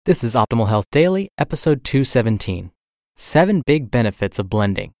This is Optimal Health Daily, episode 217. 7 big benefits of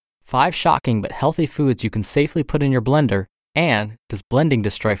blending. 5 shocking but healthy foods you can safely put in your blender. And does blending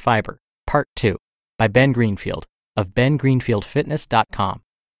destroy fiber? Part 2 by Ben Greenfield of bengreenfieldfitness.com.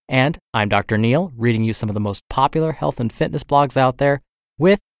 And I'm Dr. Neil, reading you some of the most popular health and fitness blogs out there,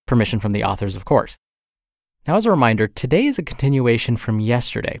 with permission from the authors, of course. Now, as a reminder, today is a continuation from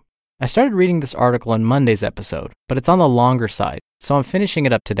yesterday. I started reading this article in Monday's episode, but it's on the longer side, so I'm finishing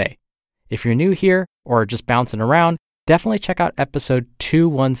it up today. If you're new here or just bouncing around, definitely check out episode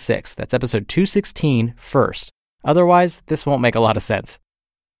 216. That's episode 216 first. Otherwise, this won't make a lot of sense.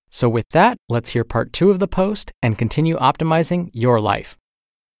 So with that, let's hear part 2 of the post and continue optimizing your life.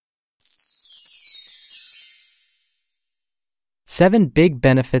 7 big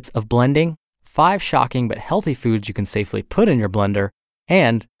benefits of blending, 5 shocking but healthy foods you can safely put in your blender,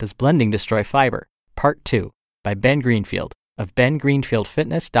 and does blending destroy fiber? Part 2 by Ben Greenfield of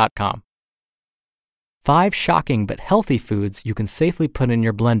bengreenfieldfitness.com. 5 shocking but healthy foods you can safely put in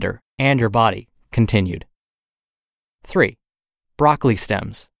your blender and your body. Continued. 3. Broccoli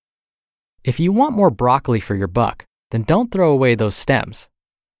stems. If you want more broccoli for your buck, then don't throw away those stems.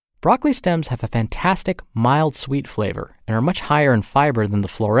 Broccoli stems have a fantastic mild sweet flavor and are much higher in fiber than the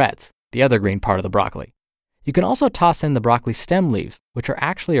florets, the other green part of the broccoli. You can also toss in the broccoli stem leaves, which are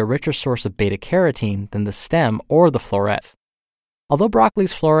actually a richer source of beta-carotene than the stem or the florets. Although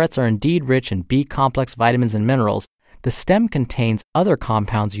broccoli's florets are indeed rich in B-complex vitamins and minerals, the stem contains other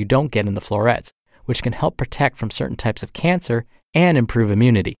compounds you don't get in the florets, which can help protect from certain types of cancer and improve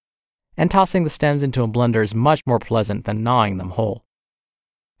immunity. And tossing the stems into a blender is much more pleasant than gnawing them whole.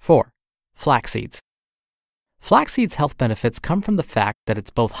 4. Flax seeds. Flax seeds' health benefits come from the fact that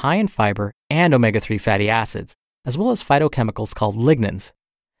it's both high in fiber and omega-3 fatty acids, as well as phytochemicals called lignans.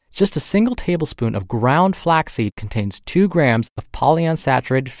 Just a single tablespoon of ground flaxseed contains 2 grams of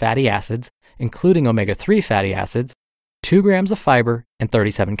polyunsaturated fatty acids, including omega-3 fatty acids, 2 grams of fiber, and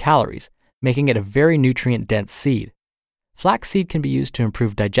 37 calories, making it a very nutrient-dense seed. Flaxseed can be used to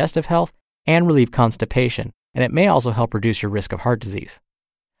improve digestive health and relieve constipation, and it may also help reduce your risk of heart disease.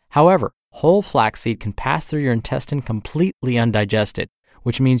 However, whole flaxseed can pass through your intestine completely undigested,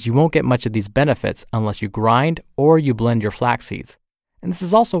 which means you won't get much of these benefits unless you grind or you blend your flax seeds. And this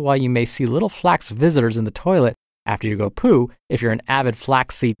is also why you may see little flax visitors in the toilet after you go poo if you're an avid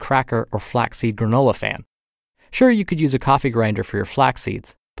flaxseed cracker or flaxseed granola fan. Sure, you could use a coffee grinder for your flax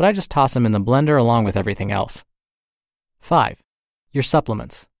seeds, but I just toss them in the blender along with everything else. 5. Your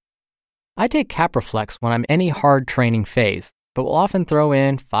supplements. I take Capraflex when I'm in any hard training phase, but will often throw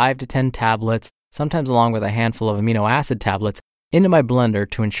in 5 to 10 tablets, sometimes along with a handful of amino acid tablets, into my blender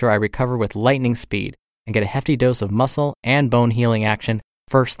to ensure I recover with lightning speed and get a hefty dose of muscle and bone healing action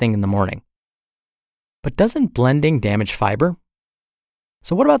first thing in the morning. But doesn't blending damage fiber?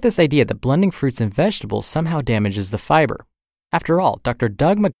 So what about this idea that blending fruits and vegetables somehow damages the fiber? After all, Dr.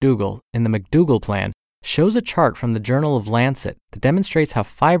 Doug McDougall in the McDougall Plan shows a chart from the Journal of Lancet that demonstrates how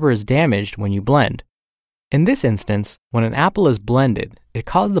fiber is damaged when you blend. In this instance, when an apple is blended, it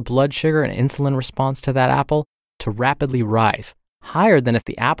causes the blood sugar and insulin response to that apple to rapidly rise, higher than if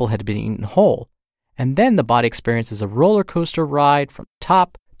the apple had been eaten whole, and then the body experiences a roller coaster ride from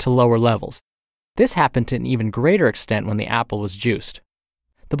top to lower levels. This happened to an even greater extent when the apple was juiced.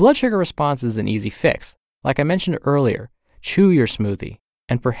 The blood sugar response is an easy fix. Like I mentioned earlier, chew your smoothie,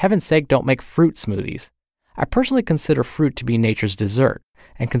 and for heaven's sake, don't make fruit smoothies. I personally consider fruit to be nature's dessert,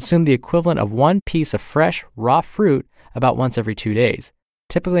 and consume the equivalent of 1 piece of fresh, raw fruit about once every 2 days,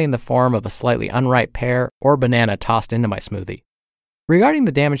 typically in the form of a slightly unripe pear or banana tossed into my smoothie. Regarding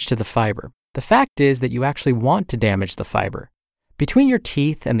the damage to the fiber, the fact is that you actually want to damage the fiber. Between your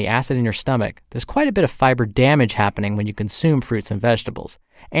teeth and the acid in your stomach, there's quite a bit of fiber damage happening when you consume fruits and vegetables,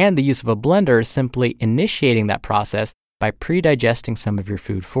 and the use of a blender is simply initiating that process by pre-digesting some of your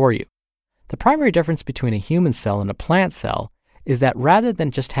food for you. The primary difference between a human cell and a plant cell is that rather than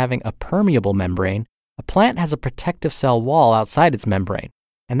just having a permeable membrane, a plant has a protective cell wall outside its membrane,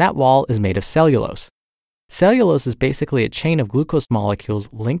 and that wall is made of cellulose. Cellulose is basically a chain of glucose molecules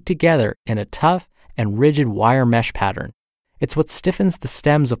linked together in a tough and rigid wire mesh pattern. It's what stiffens the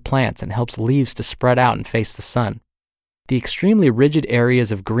stems of plants and helps leaves to spread out and face the sun. The extremely rigid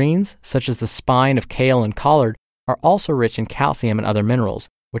areas of greens, such as the spine of kale and collard, are also rich in calcium and other minerals,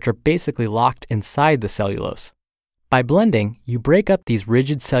 which are basically locked inside the cellulose. By blending, you break up these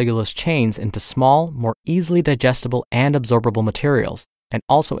rigid cellulose chains into small, more easily digestible and absorbable materials, and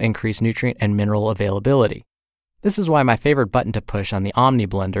also increase nutrient and mineral availability. This is why my favorite button to push on the Omni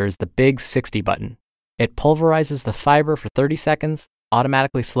blender is the big 60 button. It pulverizes the fiber for 30 seconds,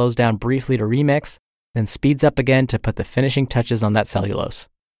 automatically slows down briefly to remix, then speeds up again to put the finishing touches on that cellulose.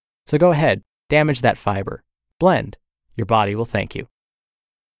 So go ahead, damage that fiber. Blend. Your body will thank you.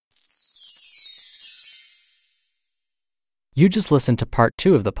 You just listened to part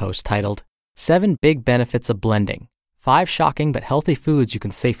 2 of the post titled, 7 Big Benefits of Blending, 5 Shocking but Healthy Foods You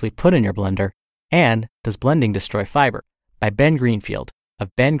Can Safely Put in Your Blender, and Does Blending Destroy Fiber? By Ben Greenfield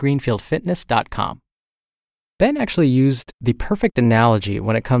of bengreenfieldfitness.com. Ben actually used the perfect analogy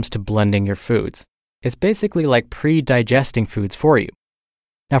when it comes to blending your foods. It's basically like pre-digesting foods for you.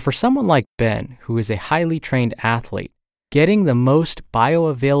 Now, for someone like Ben, who is a highly trained athlete, getting the most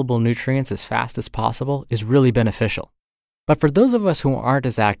bioavailable nutrients as fast as possible is really beneficial. But for those of us who aren't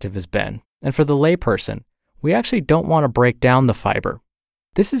as active as Ben, and for the layperson, we actually don't want to break down the fiber.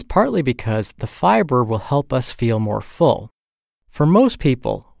 This is partly because the fiber will help us feel more full. For most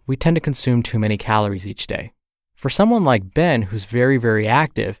people, we tend to consume too many calories each day. For someone like Ben, who's very, very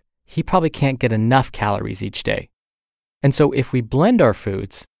active, he probably can't get enough calories each day. And so if we blend our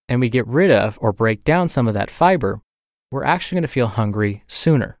foods and we get rid of or break down some of that fiber, we're actually going to feel hungry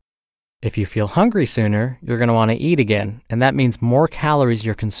sooner. If you feel hungry sooner, you're going to want to eat again, and that means more calories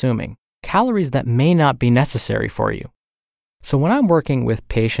you're consuming, calories that may not be necessary for you. So when I'm working with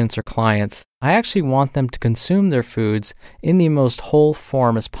patients or clients, I actually want them to consume their foods in the most whole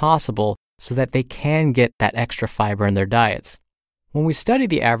form as possible so that they can get that extra fiber in their diets. When we study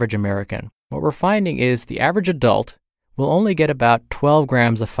the average American, what we're finding is the average adult will only get about 12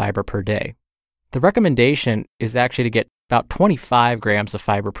 grams of fiber per day. The recommendation is actually to get about 25 grams of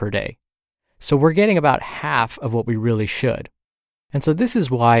fiber per day. So we're getting about half of what we really should. And so this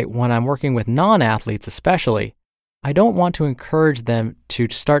is why when I'm working with non-athletes especially, I don't want to encourage them to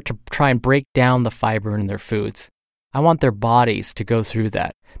start to try and break down the fiber in their foods. I want their bodies to go through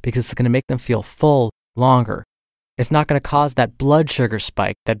that because it's going to make them feel full longer. It's not going to cause that blood sugar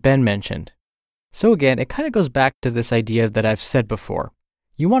spike that Ben mentioned. So again, it kind of goes back to this idea that I've said before.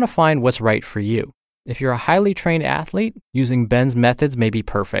 You want to find what's right for you. If you're a highly trained athlete, using Ben's methods may be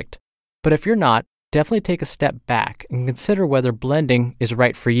perfect. But if you're not, definitely take a step back and consider whether blending is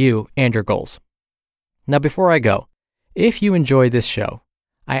right for you and your goals. Now, before I go, if you enjoy this show,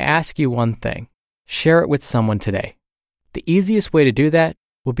 I ask you one thing. Share it with someone today. The easiest way to do that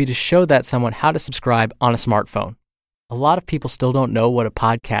will be to show that someone how to subscribe on a smartphone. A lot of people still don't know what a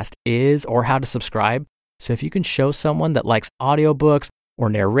podcast is or how to subscribe. So if you can show someone that likes audiobooks or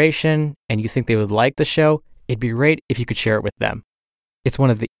narration and you think they would like the show, it'd be great if you could share it with them. It's one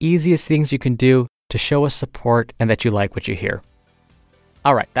of the easiest things you can do to show us support and that you like what you hear.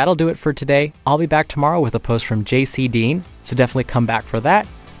 All right, that'll do it for today. I'll be back tomorrow with a post from JC Dean, so definitely come back for that,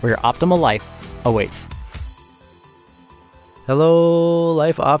 where your optimal life awaits. Hello,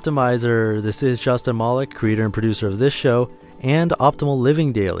 Life Optimizer. This is Justin Malik, creator and producer of this show and Optimal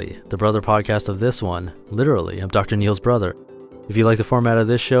Living Daily, the brother podcast of this one. Literally, I'm Dr. Neil's brother. If you like the format of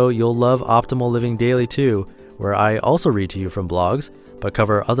this show, you'll love Optimal Living Daily too, where I also read to you from blogs, but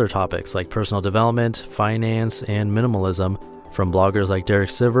cover other topics like personal development, finance, and minimalism from bloggers like Derek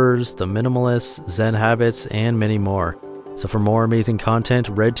Sivers, The Minimalists, Zen Habits, and many more. So for more amazing content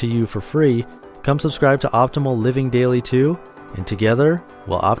read to you for free, come subscribe to Optimal Living Daily too, and together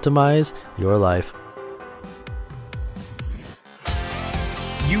we'll optimize your life.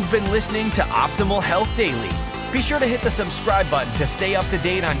 You've been listening to Optimal Health Daily. Be sure to hit the subscribe button to stay up to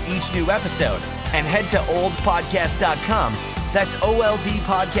date on each new episode, and head to oldpodcast.com. That's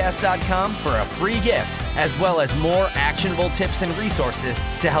oldpodcast.com for a free gift, as well as more actionable tips and resources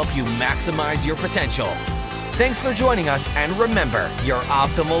to help you maximize your potential. Thanks for joining us, and remember, your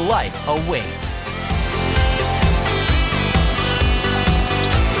optimal life awaits.